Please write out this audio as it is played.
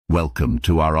Welcome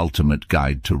to our ultimate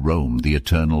guide to Rome, the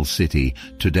Eternal City.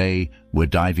 Today, we're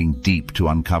diving deep to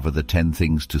uncover the 10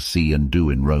 things to see and do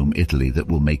in Rome, Italy that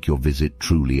will make your visit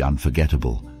truly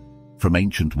unforgettable. From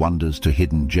ancient wonders to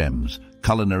hidden gems,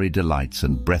 culinary delights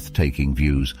and breathtaking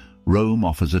views, Rome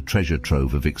offers a treasure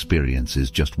trove of experiences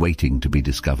just waiting to be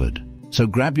discovered. So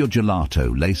grab your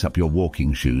gelato, lace up your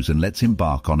walking shoes, and let's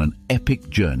embark on an epic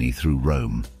journey through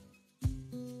Rome.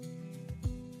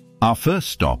 Our first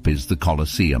stop is the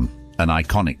Colosseum, an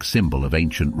iconic symbol of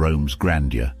ancient Rome's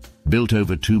grandeur. Built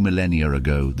over 2 millennia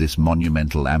ago, this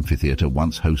monumental amphitheater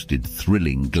once hosted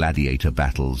thrilling gladiator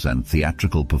battles and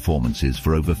theatrical performances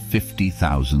for over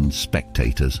 50,000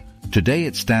 spectators. Today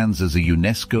it stands as a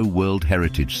UNESCO World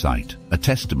Heritage Site, a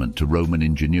testament to Roman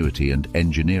ingenuity and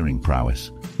engineering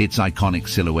prowess. Its iconic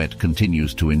silhouette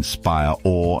continues to inspire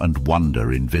awe and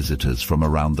wonder in visitors from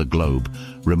around the globe,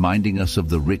 reminding us of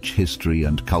the rich history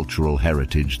and cultural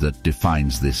heritage that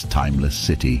defines this timeless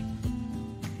city.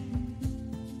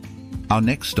 Our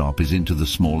next stop is into the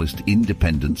smallest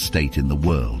independent state in the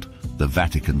world, the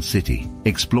Vatican City.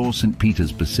 Explore St.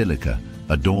 Peter's Basilica,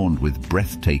 adorned with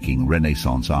breathtaking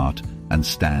Renaissance art, and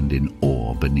stand in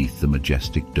awe beneath the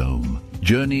majestic dome.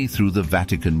 Journey through the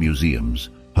Vatican museums,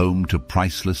 home to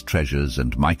priceless treasures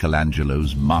and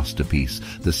Michelangelo's masterpiece,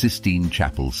 the Sistine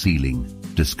Chapel ceiling.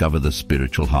 Discover the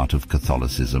spiritual heart of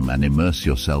Catholicism and immerse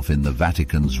yourself in the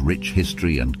Vatican's rich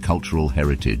history and cultural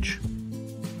heritage.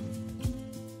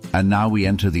 And now we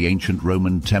enter the ancient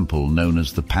Roman temple known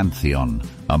as the Pantheon,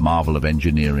 a marvel of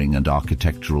engineering and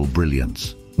architectural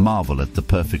brilliance. Marvel at the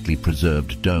perfectly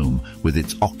preserved dome, with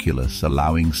its oculus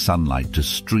allowing sunlight to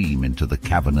stream into the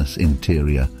cavernous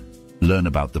interior. Learn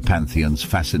about the Pantheon's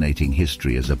fascinating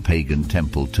history as a pagan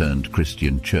temple turned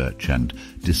Christian church and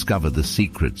discover the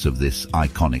secrets of this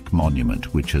iconic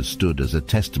monument, which has stood as a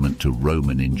testament to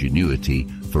Roman ingenuity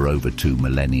for over 2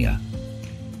 millennia.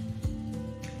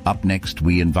 Up next,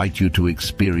 we invite you to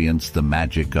experience the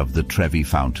magic of the Trevi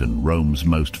Fountain, Rome's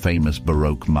most famous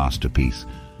Baroque masterpiece.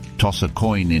 Toss a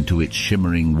coin into its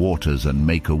shimmering waters and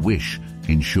make a wish,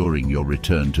 ensuring your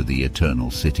return to the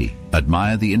Eternal City.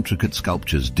 Admire the intricate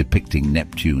sculptures depicting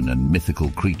Neptune and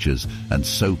mythical creatures and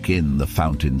soak in the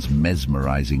fountain's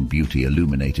mesmerizing beauty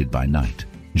illuminated by night.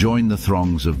 Join the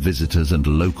throngs of visitors and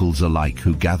locals alike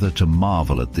who gather to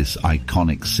marvel at this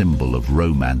iconic symbol of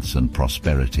romance and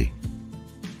prosperity.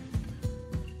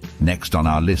 Next on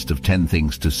our list of 10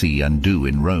 things to see and do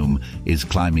in Rome is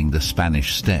climbing the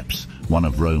Spanish Steps, one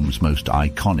of Rome's most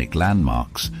iconic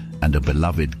landmarks and a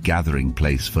beloved gathering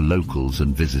place for locals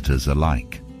and visitors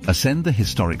alike. Ascend the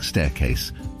historic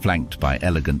staircase, flanked by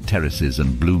elegant terraces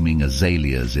and blooming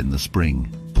azaleas in the spring.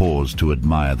 Pause to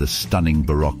admire the stunning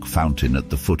Baroque fountain at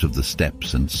the foot of the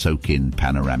steps and soak in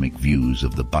panoramic views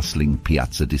of the bustling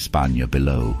Piazza di Spagna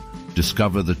below.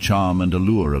 Discover the charm and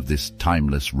allure of this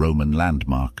timeless Roman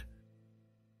landmark.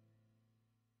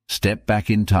 Step back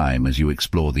in time as you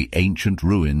explore the ancient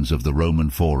ruins of the Roman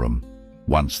Forum,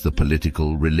 once the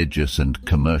political, religious and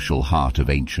commercial heart of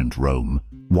ancient Rome.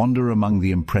 Wander among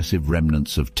the impressive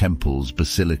remnants of temples,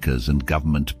 basilicas and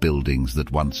government buildings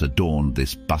that once adorned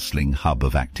this bustling hub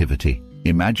of activity.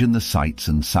 Imagine the sights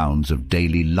and sounds of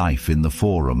daily life in the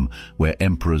Forum, where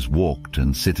emperors walked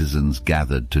and citizens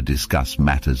gathered to discuss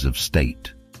matters of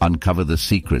state. Uncover the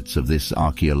secrets of this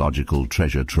archaeological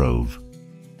treasure trove.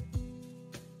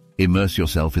 Immerse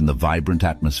yourself in the vibrant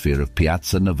atmosphere of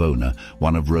Piazza Navona,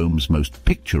 one of Rome's most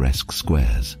picturesque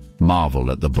squares. Marvel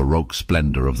at the Baroque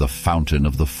splendor of the Fountain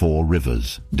of the Four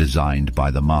Rivers, designed by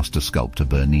the master sculptor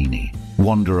Bernini.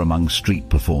 Wander among street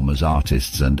performers,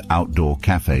 artists, and outdoor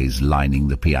cafes lining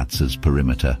the piazza's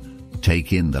perimeter.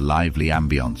 Take in the lively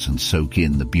ambience and soak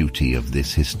in the beauty of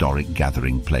this historic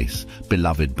gathering place,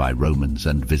 beloved by Romans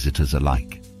and visitors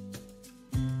alike.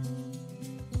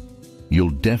 You'll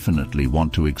definitely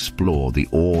want to explore the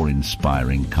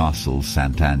awe-inspiring Castle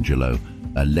Sant'Angelo,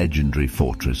 a legendary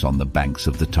fortress on the banks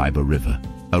of the Tiber River.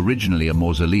 Originally a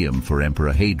mausoleum for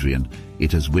Emperor Hadrian,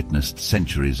 it has witnessed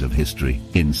centuries of history.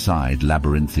 Inside,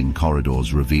 labyrinthine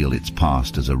corridors reveal its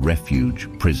past as a refuge,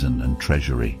 prison and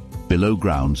treasury. Below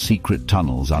ground, secret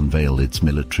tunnels unveil its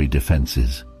military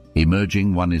defenses.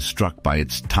 Emerging, one is struck by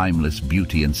its timeless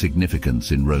beauty and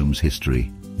significance in Rome's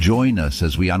history. Join us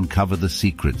as we uncover the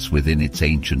secrets within its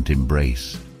ancient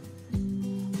embrace.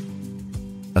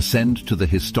 Ascend to the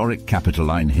historic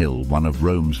Palatine Hill, one of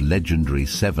Rome's legendary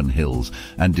 7 hills,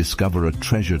 and discover a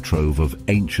treasure trove of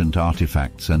ancient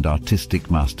artifacts and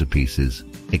artistic masterpieces.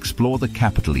 Explore the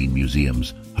Palatine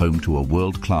Museums, home to a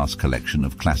world-class collection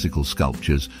of classical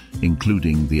sculptures,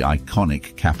 including the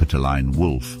iconic Capitoline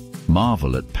wolf.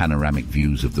 Marvel at panoramic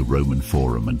views of the Roman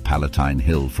Forum and Palatine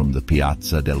Hill from the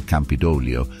Piazza del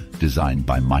Campidoglio, designed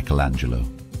by Michelangelo.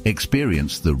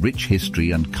 Experience the rich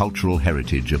history and cultural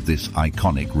heritage of this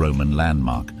iconic Roman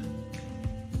landmark.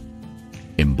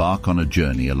 Embark on a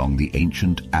journey along the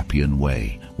ancient Appian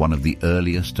Way, one of the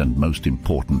earliest and most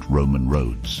important Roman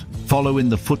roads. Follow in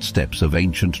the footsteps of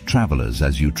ancient travelers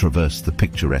as you traverse the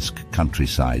picturesque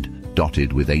countryside,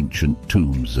 dotted with ancient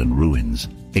tombs and ruins.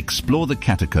 Explore the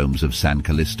catacombs of San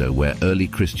Callisto, where early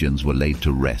Christians were laid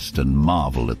to rest, and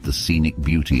marvel at the scenic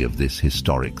beauty of this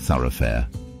historic thoroughfare.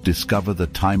 Discover the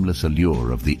timeless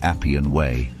allure of the Appian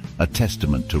Way, a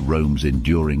testament to Rome's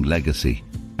enduring legacy.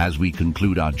 As we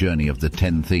conclude our journey of the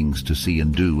 10 things to see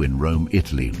and do in Rome,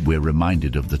 Italy, we're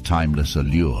reminded of the timeless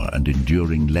allure and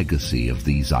enduring legacy of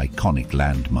these iconic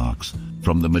landmarks.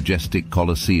 From the majestic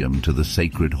Colosseum to the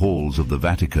sacred halls of the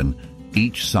Vatican,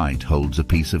 each site holds a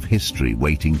piece of history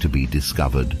waiting to be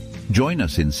discovered. Join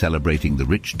us in celebrating the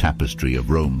rich tapestry of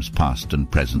Rome's past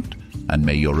and present, and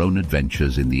may your own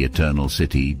adventures in the Eternal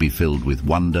City be filled with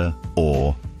wonder,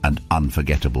 awe, and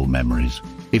unforgettable memories.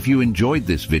 If you enjoyed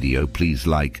this video, please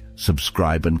like,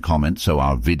 subscribe and comment so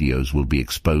our videos will be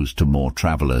exposed to more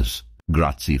travelers.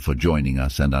 Grazie for joining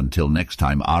us, and until next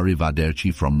time,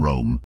 arrivederci from Rome.